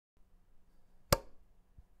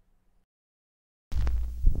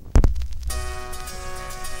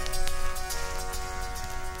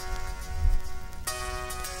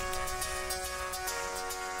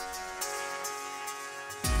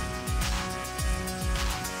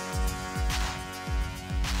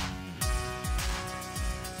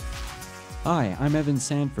Hi, I'm Evan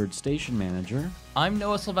Sanford, Station Manager. I'm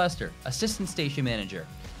Noah Sylvester, Assistant Station Manager.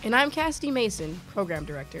 And I'm Cassidy Mason, Program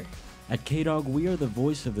Director. At KDAWG, we are the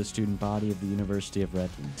voice of the student body of the University of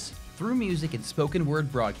Redlands. Through music and spoken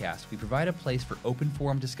word broadcast, we provide a place for open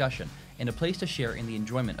forum discussion and a place to share in the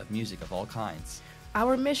enjoyment of music of all kinds.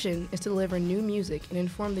 Our mission is to deliver new music and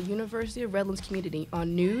inform the University of Redlands community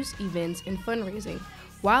on news, events, and fundraising,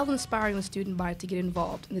 while inspiring the student body to get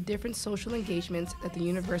involved in the different social engagements that the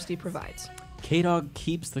university provides. KDAWG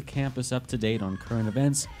keeps the campus up to date on current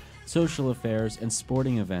events, social affairs, and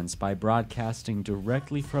sporting events by broadcasting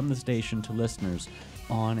directly from the station to listeners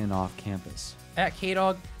on and off campus. At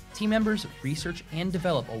KDAWG, team members research and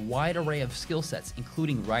develop a wide array of skill sets,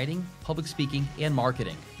 including writing, public speaking, and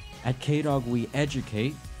marketing. At KDAWG, we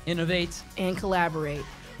educate, innovate, and collaborate.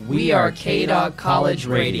 We are KDAWG College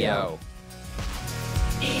Radio.